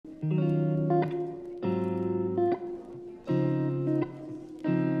In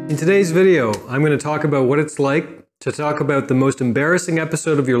today's video, I'm going to talk about what it's like to talk about the most embarrassing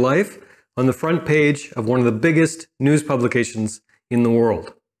episode of your life on the front page of one of the biggest news publications in the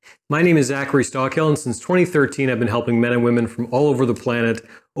world. My name is Zachary Stockill, and since 2013, I've been helping men and women from all over the planet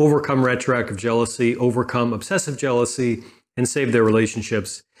overcome retroactive jealousy, overcome obsessive jealousy, and save their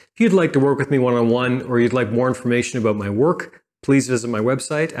relationships. If you'd like to work with me one-on-one, or you'd like more information about my work, please visit my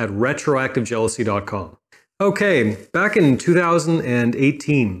website at retroactivejealousy.com. Okay, back in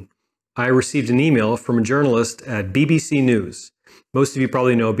 2018, I received an email from a journalist at BBC News. Most of you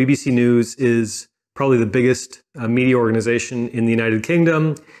probably know BBC News is probably the biggest media organization in the United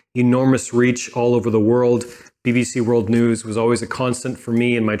Kingdom, enormous reach all over the world. BBC World News was always a constant for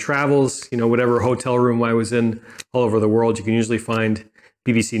me in my travels. You know, whatever hotel room I was in all over the world, you can usually find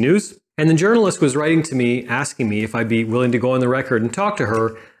BBC News. And the journalist was writing to me, asking me if I'd be willing to go on the record and talk to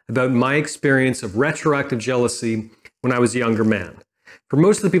her about my experience of retroactive jealousy when I was a younger man. For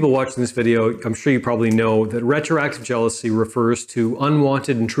most of the people watching this video, I'm sure you probably know that retroactive jealousy refers to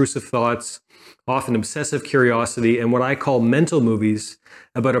unwanted intrusive thoughts, often obsessive curiosity, and what I call mental movies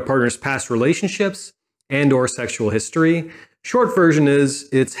about a partner's past relationships and or sexual history. Short version is,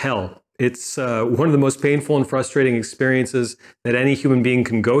 it's hell. It's one of the most painful and frustrating experiences that any human being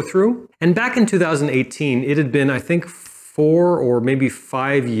can go through. And back in 2018, it had been, I think, 4 or maybe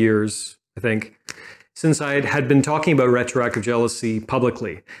 5 years, since I had been talking about retroactive jealousy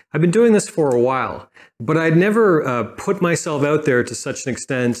publicly. I've been doing this for a while, but I'd never put myself out there to such an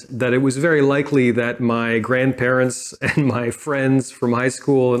extent that it was very likely that my grandparents and my friends from high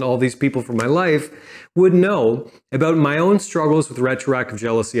school and all these people from my life would know about my own struggles with retroactive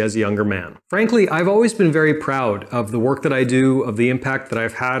jealousy as a younger man. Frankly, I've always been very proud of the work that I do, of the impact that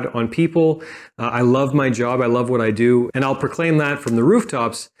I've had on people. I love my job, I love what I do, and I'll proclaim that from the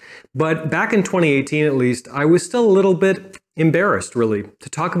rooftops. But back in 2018, at least, I was still a little bit embarrassed, really, to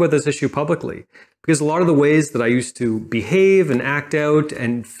talk about this issue publicly. Because a lot of the ways that I used to behave and act out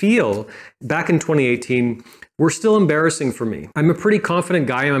and feel back in 2018 were still embarrassing for me. I'm a pretty confident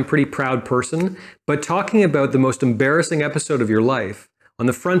guy, I'm a pretty proud person, but talking about the most embarrassing episode of your life on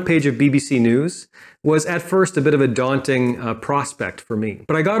the front page of BBC News was at first a bit of a daunting prospect for me.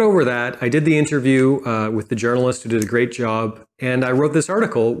 But I got over that. I did the interview with the journalist who did a great job, and I wrote this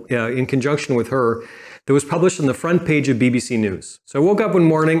article in conjunction with her that was published on the front page of BBC News. So I woke up one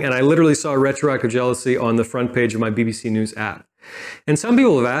morning and I literally saw retroactive jealousy on the front page of my BBC News app. And some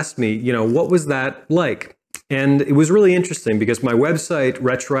people have asked me, you know, what was that like? And it was really interesting because my website,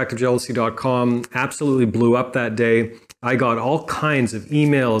 retroactivejealousy.com, absolutely blew up that day. I got all kinds of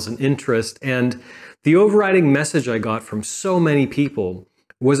emails and interest, and the overriding message I got from so many people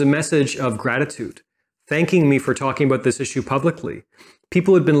was a message of gratitude, thanking me for talking about this issue publicly.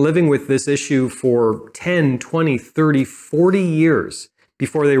 People had been living with this issue for 10, 20, 30, 40 years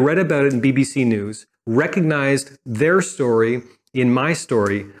before they read about it in BBC News, recognized their story in my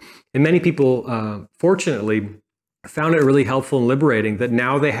story, and many people, fortunately, found it really helpful and liberating that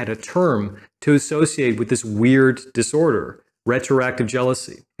now they had a term to associate with this weird disorder, retroactive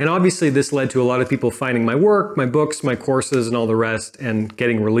jealousy. And obviously this led to a lot of people finding my work, my books, my courses, and all the rest, and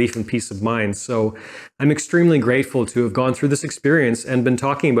getting relief and peace of mind. So I'm extremely grateful to have gone through this experience and been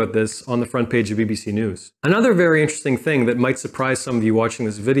talking about this on the front page of BBC News. Another very interesting thing that might surprise some of you watching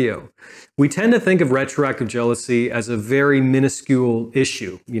this video, we tend to think of retroactive jealousy as a very minuscule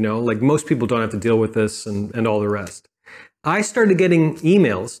issue, you know, like most people don't have to deal with this and all the rest. I started getting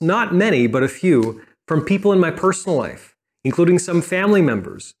emails, not many, but a few, from people in my personal life, including some family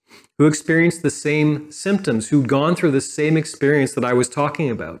members who experienced the same symptoms, who'd gone through the same experience that I was talking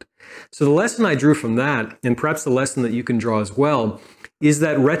about. So the lesson I drew from that, and perhaps the lesson that you can draw as well, is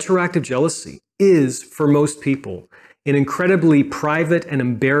that retroactive jealousy is, for most people, an incredibly private and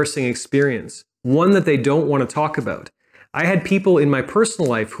embarrassing experience, one that they don't want to talk about. I had people in my personal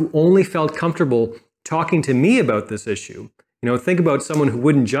life who only felt comfortable talking to me about this issue. You know, think about someone who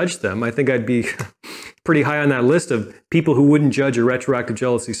wouldn't judge them. I think I'd be pretty high on that list of people who wouldn't judge a retroactive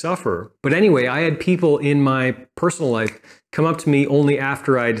jealousy sufferer. But anyway, I had people in my personal life come up to me only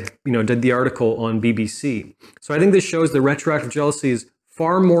after I'd, did the article on BBC. So I think this shows that retroactive jealousy is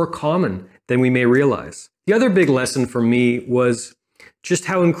far more common than we may realize. The other big lesson for me was just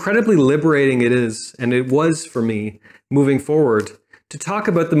how incredibly liberating it is, and it was for me moving forward, to talk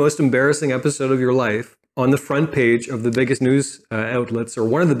about the most embarrassing episode of your life on the front page of the biggest news outlets, or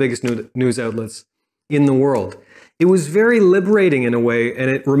one of the biggest news outlets in the world. It was very liberating in a way, and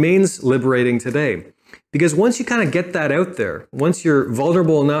it remains liberating today. Because once you kind of get that out there, once you're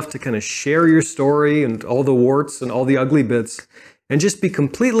vulnerable enough to kind of share your story and all the warts and all the ugly bits, and just be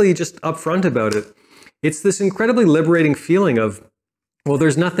completely just upfront about it, it's this incredibly liberating feeling of, well,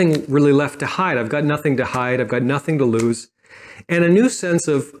 there's nothing really left to hide. I've got nothing to hide. I've got nothing to lose. And a new sense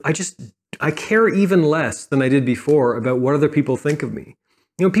of, I care even less than I did before about what other people think of me.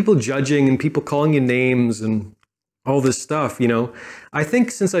 You know, people judging and people calling you names and all this stuff, you know. I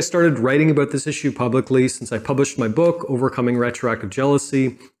think since I started writing about this issue publicly, since I published my book, Overcoming Retroactive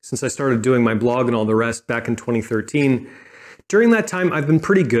Jealousy, since I started doing my blog and all the rest back in 2013, during that time, I've been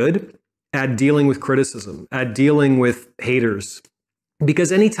pretty good at dealing with criticism, at dealing with haters.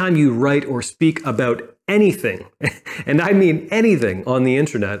 Because anytime you write or speak about anything, and I mean anything on the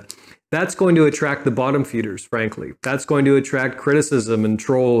internet, that's going to attract the bottom feeders, frankly. That's going to attract criticism and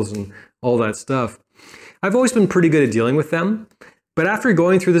trolls and all that stuff. I've always been pretty good at dealing with them, but after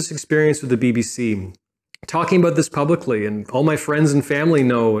going through this experience with the BBC, talking about this publicly, and all my friends and family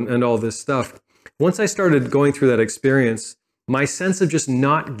know and all this stuff, once I started going through that experience, my sense of just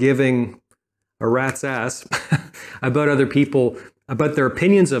not giving a rat's ass about other people, about their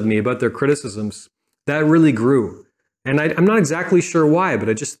opinions of me, about their criticisms, that really grew. And I'm not exactly sure why, but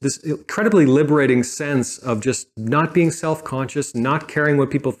this incredibly liberating sense of just not being self-conscious, not caring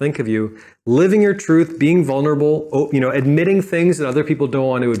what people think of you, living your truth, being vulnerable, you know, admitting things that other people don't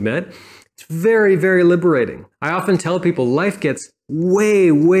want to admit. It's very, very liberating. I often tell people life gets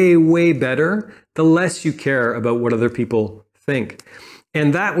way, way, way better the less you care about what other people think.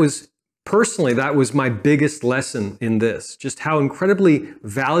 And personally, that was my biggest lesson in this, just how incredibly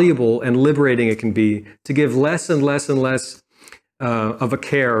valuable and liberating it can be to give less and less and less of a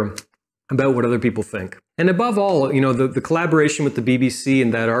care about what other people think. And above all, you know, the collaboration with the BBC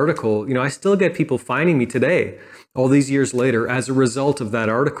and that article, you know, I still get people finding me today, all these years later, as a result of that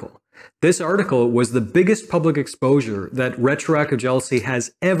article. This article was the biggest public exposure that retroactive jealousy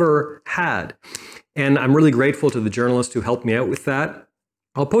has ever had. And I'm really grateful to the journalist who helped me out with that.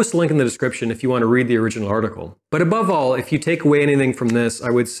 I'll post a link in the description if you want to read the original article. But above all, if you take away anything from this, I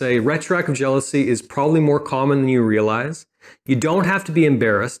would say retroactive jealousy is probably more common than you realize. You don't have to be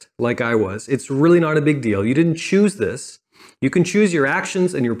embarrassed like I was. It's really not a big deal. You didn't choose this. You can choose your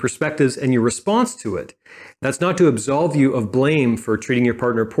actions and your perspectives and your response to it. That's not to absolve you of blame for treating your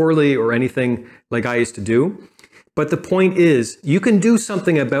partner poorly or anything like I used to do. But the point is, you can do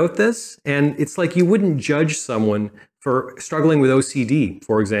something about this, and it's like you wouldn't judge someone for struggling with OCD,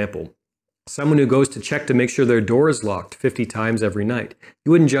 for example. Someone who goes to check to make sure their door is locked 50 times every night.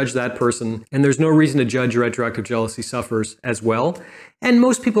 You wouldn't judge that person, and there's no reason to judge retroactive jealousy sufferers as well. And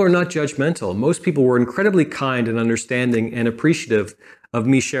most people are not judgmental. Most people were incredibly kind and understanding and appreciative of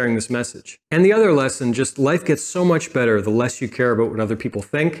me sharing this message. And the other lesson, just life gets so much better the less you care about what other people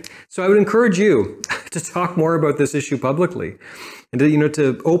think. So I would encourage you to talk more about this issue publicly and to, you know,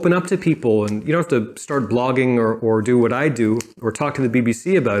 to open up to people. And you don't have to start blogging or do what I do or talk to the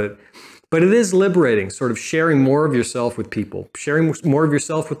BBC about it. But it is liberating, sort of sharing more of yourself with people, sharing more of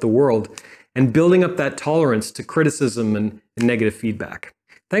yourself with the world, and building up that tolerance to criticism and negative feedback.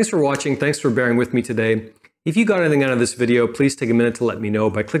 Thanks for watching. Thanks for bearing with me today. If you got anything out of this video, please take a minute to let me know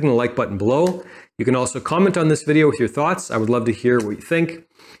by clicking the like button below. You can also comment on this video with your thoughts. I would love to hear what you think.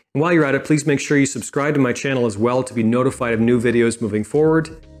 And while you're at it, please make sure you subscribe to my channel as well to be notified of new videos moving forward.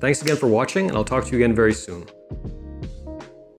 Thanks again for watching, and I'll talk to you again very soon.